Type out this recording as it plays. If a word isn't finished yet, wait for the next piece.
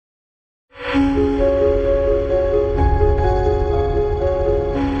Hey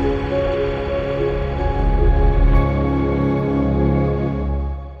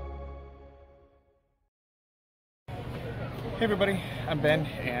everybody, I'm Ben,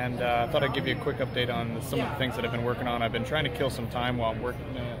 and I thought I'd give you a quick update on some of the things that I've been working on. I've been trying to kill some time while I'm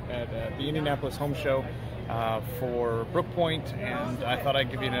working at the Indianapolis Home Show for Brookpoint, and I thought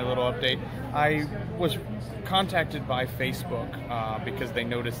I'd give you a little update. I was contacted by Facebook because they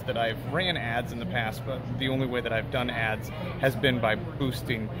noticed that I've ran ads in the past, but the only way that I've done ads has been by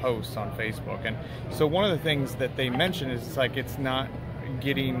boosting posts on Facebook. And so one of the things that they mentioned is it's not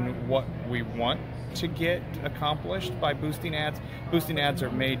getting what we want to get accomplished by boosting ads. Boosting ads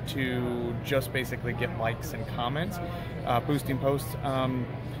are made to just basically get likes and comments. Boosting posts,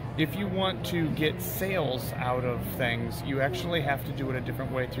 if you want to get sales out of things, you actually have to do it a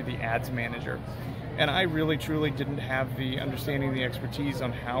different way through the ads manager. And I really truly didn't have the understanding, the expertise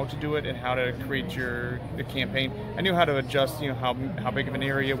on how to do it and how to create the campaign. I knew how to adjust, how big of an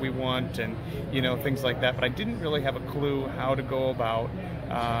area we want and things like that, but I didn't really have a clue how to go about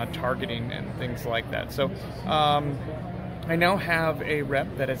targeting and things like that. So I now have a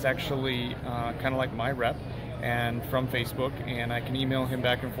rep that is actually kind of like my rep, and from Facebook, and I can email him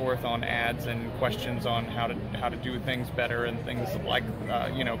back and forth on ads and questions on how to do things better and things like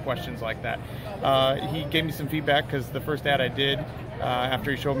questions like that. He gave me some feedback because the first ad I did,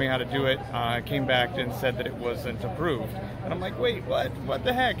 after he showed me how to do it, came back and said that it wasn't approved. And I'm like, wait, what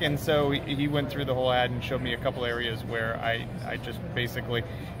the heck? And so he went through the whole ad and showed me a couple areas where I just basically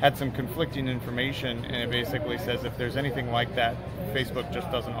had some conflicting information, and it basically says if there's anything like that, Facebook just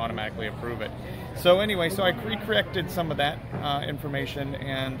doesn't automatically approve it. So anyway, so I corrected some of that information,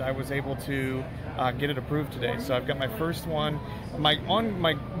 and I was able to get it approved today. So I've got my first one. My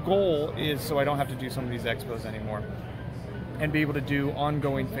goal is so I don't have to do some of these expos anymore, and be able to do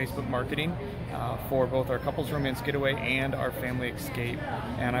ongoing Facebook marketing for both our Couples Romance Getaway and our Family Escape.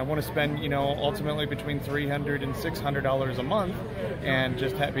 And I want to spend, ultimately between $300 and $600 a month, and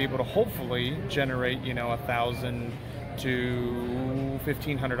just be able to hopefully generate, $1,000 to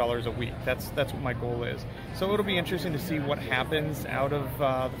 $1,500 a week. That's what my goal is. So it'll be interesting to see what happens out of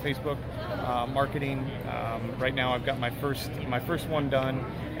the Facebook marketing. Right now I've got my first one done,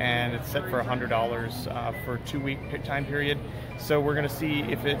 and it's set for $100 for a 2-week time period. So we're going to see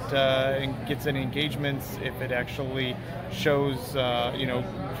if it gets any engagements, if it actually shows,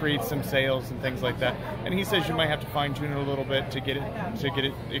 creates some sales and things like that. And he says you might have to fine tune it a little bit to get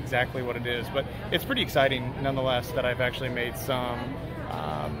it exactly what it is. But it's pretty exciting nonetheless that I've actually made some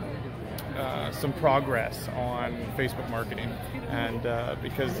progress on Facebook marketing, and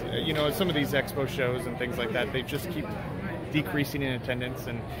because some of these expo shows and things like that, they just keep decreasing in attendance.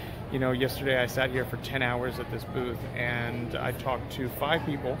 And yesterday I sat here for 10 hours at this booth, and I talked to 5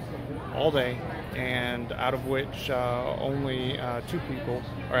 people all day, and out of which only 2 people,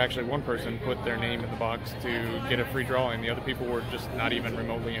 or actually 1 person, put their name in the box to get a free drawing. The other people were just not even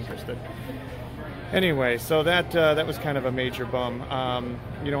remotely interested. Anyway, so that was kind of a major bum. On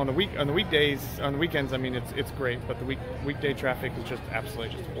the weekends, I mean, it's great, but the weekday traffic is just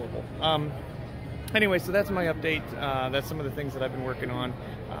absolutely just horrible. Anyway, so that's my update. That's some of the things that I've been working on.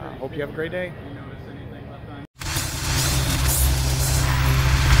 Hope you have a great day.